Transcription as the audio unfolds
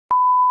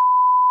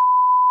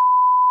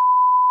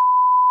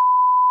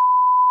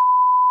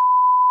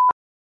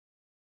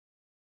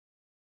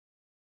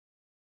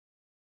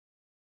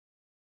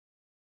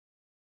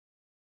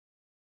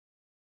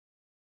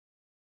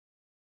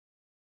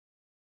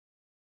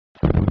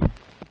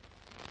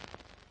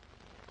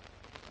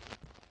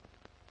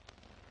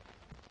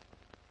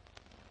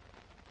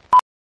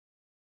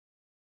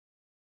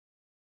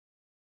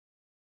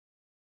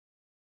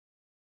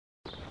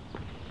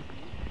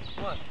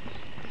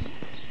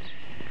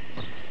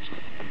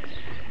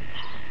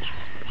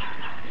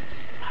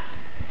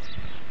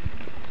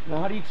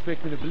how do you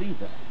expect me to believe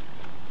that?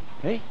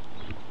 Hey?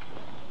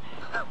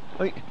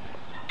 Wait,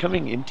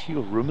 coming into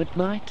your room at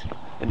night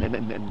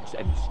and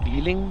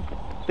stealing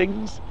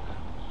things?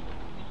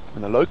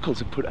 And the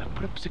locals have put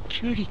up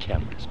security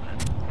cameras, man.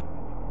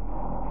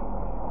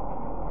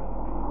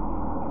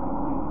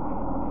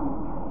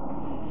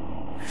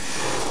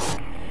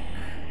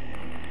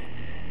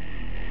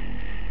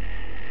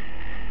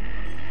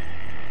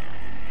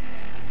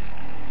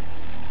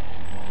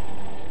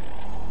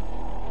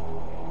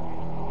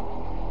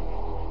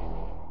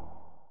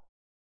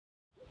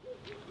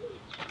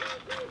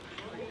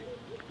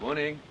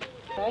 Morning.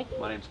 Hi.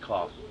 My name's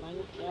Carl.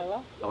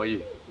 Hello. How are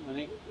you?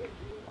 Morning.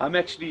 I'm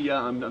actually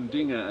I'm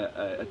doing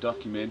a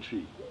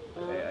documentary,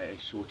 a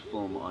short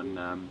film on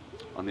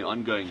the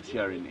ongoings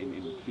here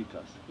in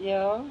Fitas.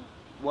 Yeah.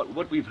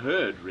 What we've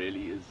heard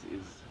really is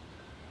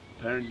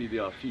apparently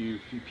there are a few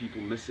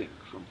people missing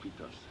from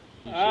Fitas.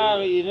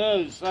 You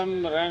know,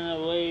 some ran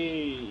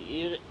away.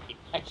 You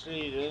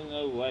actually don't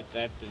know what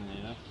happened,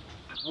 you know.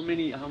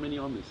 How many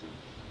are missing?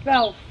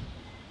 12.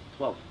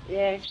 12.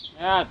 Yes.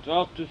 Yeah,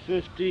 12 to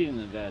 15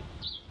 of that.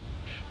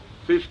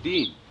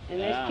 15. And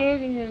they're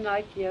scared in the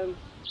night, yeah.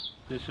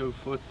 There's so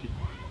 40.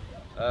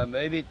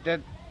 Maybe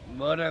that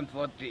more than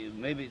 40,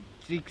 maybe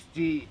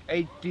 60,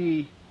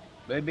 80,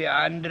 maybe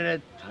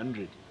 100.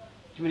 100.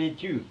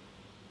 22.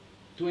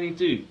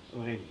 22.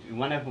 Okay,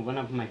 one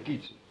of my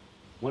kids.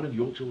 One of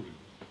your children.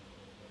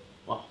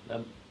 Wow.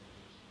 I'm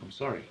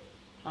sorry.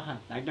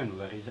 I don't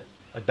worry.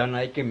 I don't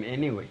like him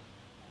anyway.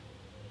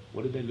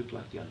 What did they look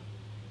like, Jan?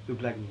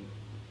 Look like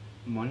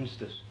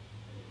monsters.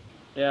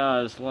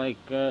 Yeah, it's like,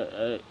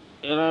 you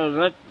know,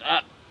 not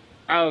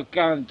our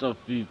kind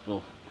of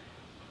people.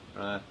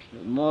 Right.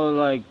 More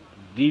like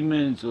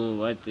demons or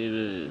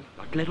whatever.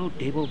 Like little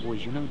devil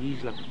boys, you know,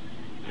 these like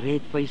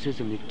red faces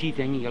and the teeth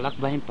hanging like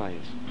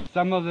vampires.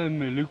 Some of them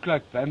look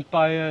like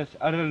vampires,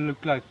 others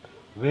look like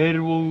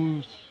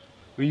werewolves.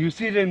 When you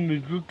see them,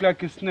 it look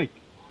like a snake.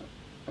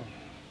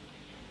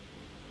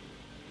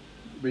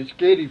 But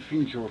scary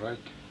things, all right.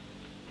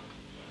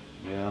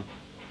 Yeah.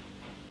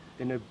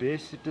 In a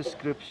best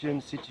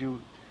description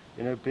situation,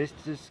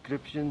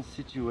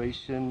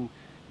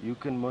 you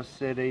can must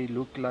say they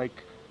look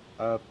like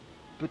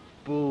pit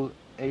bull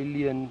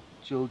alien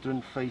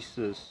children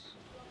faces.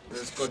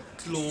 It's got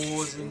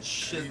claws and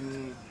shit.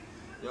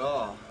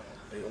 Yeah.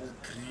 They all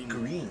green.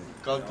 Green.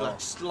 Got like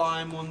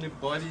slime on their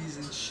bodies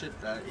and shit.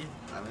 I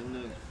don't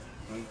know.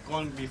 It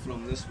can't be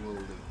from this world.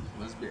 It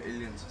must be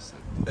aliens or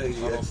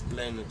something. Out of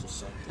planet or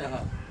something.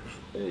 Yeah.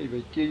 Hey,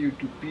 they tear you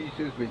to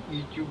pieces, they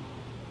eat you,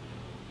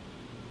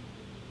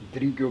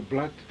 drink your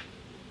blood.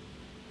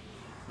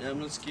 Yeah, I'm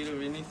not scared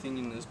of anything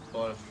in this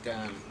part of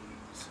town.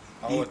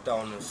 Our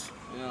town is.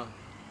 Yeah.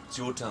 It's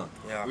your town.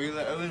 Yeah. We're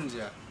the Owens,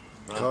 yeah.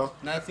 Right.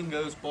 Nothing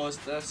goes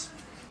past us.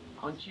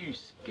 Aren't you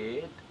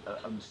scared?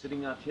 I'm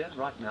sitting out here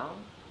right now.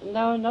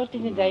 No, not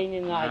in the day, in the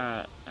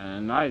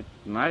night.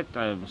 Night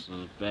times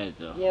is bad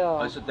though. Yeah.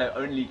 Oh, so they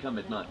only come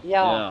at night?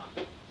 Yeah.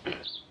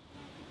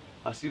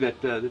 I see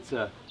that that's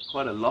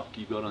quite a lock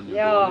you got on your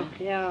Yeah, building.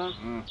 yeah.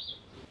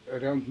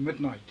 Around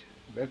midnight,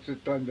 that's the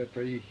time that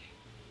they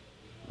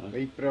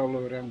prowl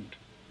around.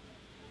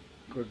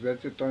 Because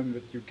that's the time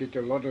that you get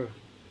a lot of,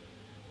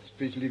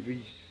 especially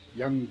these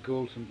young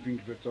girls and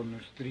things that's on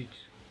the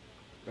streets,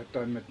 that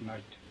time at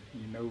night.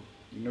 You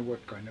know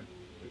what kind of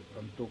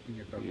I'm talking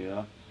about.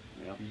 Yeah,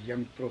 yeah. The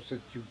young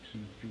prostitutes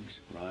and things.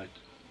 Right.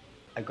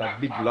 I got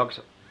big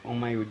locks on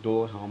my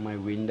doors, on my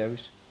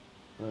windows.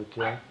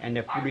 Okay. And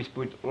the police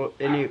put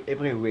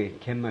everywhere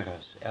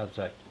cameras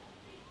outside.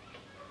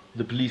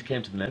 The police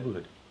came to the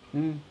neighborhood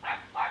and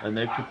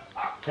they put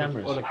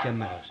cameras. All the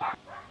cameras.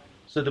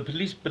 So the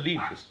police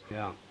believe this?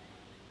 Yeah.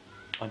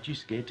 Aren't you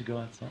scared to go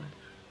outside?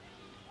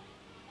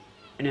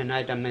 In the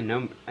night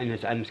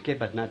I'm scared,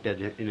 but not that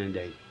in the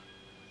day.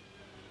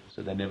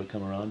 So they never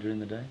come around during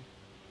the day?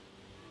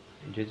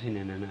 Just in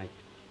the night.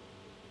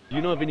 Do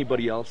you know of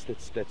anybody else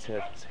that's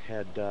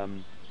had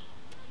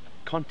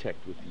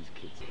contact with these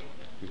kids?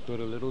 We've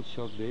got a little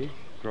shop there,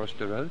 across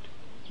the road.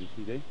 You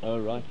see there? Oh,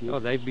 right, yeah. Oh,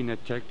 they've been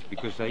attacked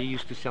because they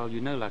used to sell, you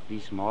know, like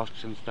these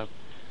masks and stuff,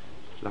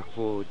 like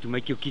to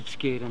make your kids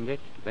scared and that.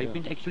 They've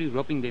been actually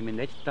robbing them, and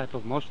that's the type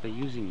of mask they're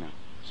using now.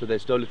 So they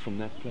stole it from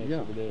that place?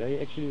 Yeah, they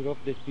actually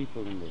robbed these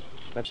people in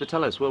there. So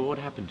tell us, well, what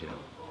happened here?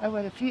 Oh,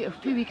 well, a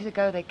few weeks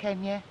ago they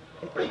came here.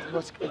 It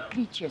was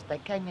creatures. They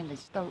came and they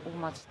stole all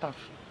my stuff,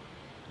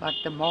 like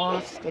the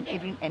mask and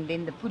everything. And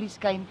then the police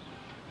came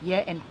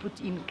here and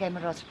put in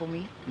cameras for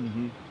me.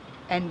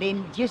 And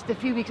then just a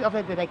few weeks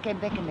after that, they came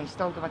back and they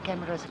stole my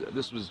cameras.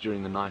 This was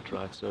during the night,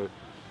 right? So.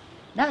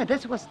 No,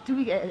 this was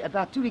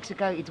about 2 weeks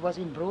ago. It was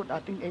in broad. I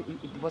think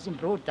it was in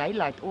broad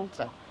daylight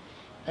also.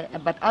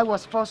 But I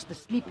was fast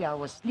asleep. I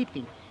was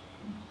sleeping.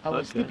 I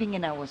was sleeping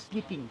and I was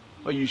sleeping.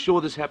 Are you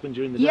sure this happened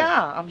during the day?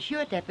 Yeah, I'm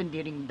sure it happened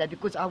during the day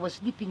because I was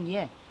sleeping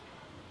here.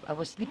 I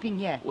was sleeping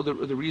here. Well,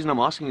 the reason I'm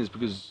asking is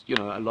because, you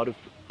know, a lot of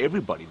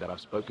everybody that I've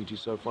spoken to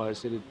so far has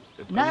said it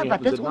No, only but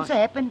happens this at also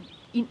night. happened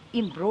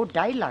in broad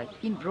daylight.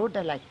 In broad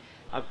daylight.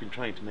 I've been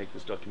trying to make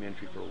this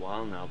documentary for a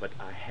while now, but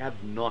I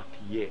have not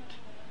yet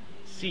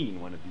seen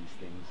one of these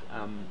things.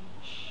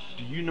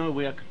 Do you know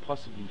where I could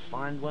possibly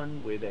find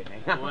one, where they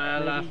hang out?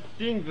 Well, I maybe?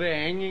 think they're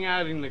hanging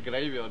out in the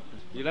graveyard.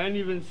 You don't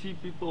even see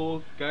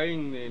people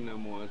going there no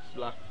more. It's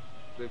like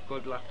they've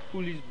got like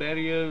police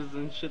barriers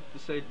and shit to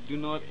say do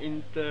not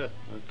enter.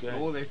 Okay.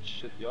 All that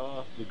shit,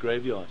 yeah. The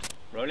graveyard.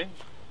 Rolling?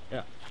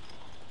 Yeah.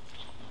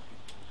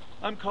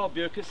 I'm Carl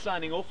Beukes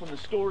signing off on the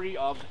story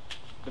of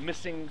the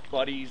missing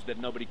bodies that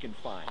nobody can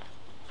find.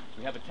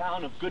 We have a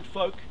town of good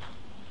folk,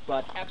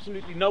 but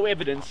absolutely no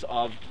evidence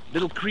of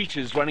little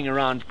creatures running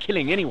around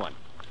killing anyone.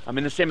 I'm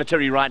in the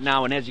cemetery right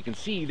now, and as you can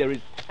see, there is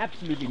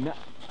absolutely no...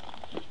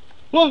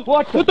 Whoa,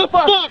 what the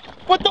fuck?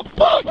 What the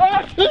fuck?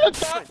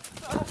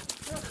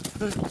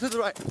 To the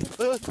right.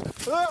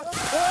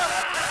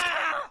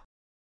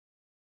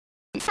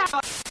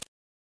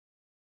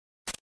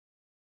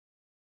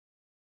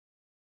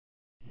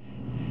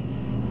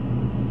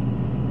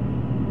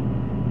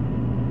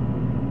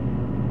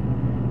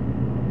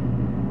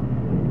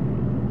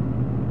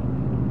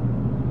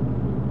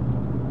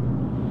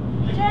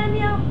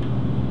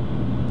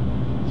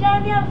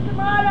 Samuel,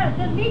 tomorrow,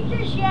 the meat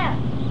is here.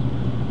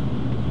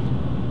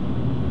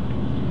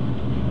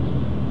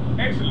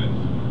 Excellent.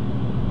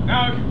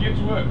 Now I can get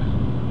to work.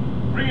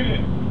 Bring it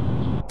in.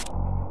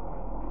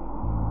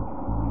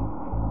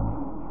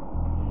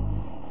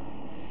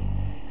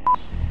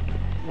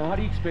 Now, how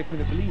do you expect me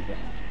to believe that?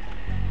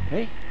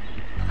 Hey?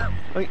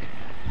 Wait,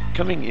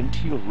 coming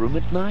into your room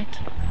at night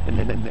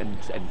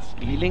and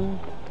stealing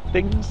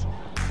things?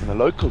 And the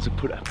locals have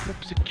put up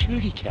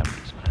security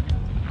cameras, man.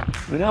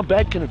 I mean, how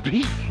bad can it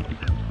be?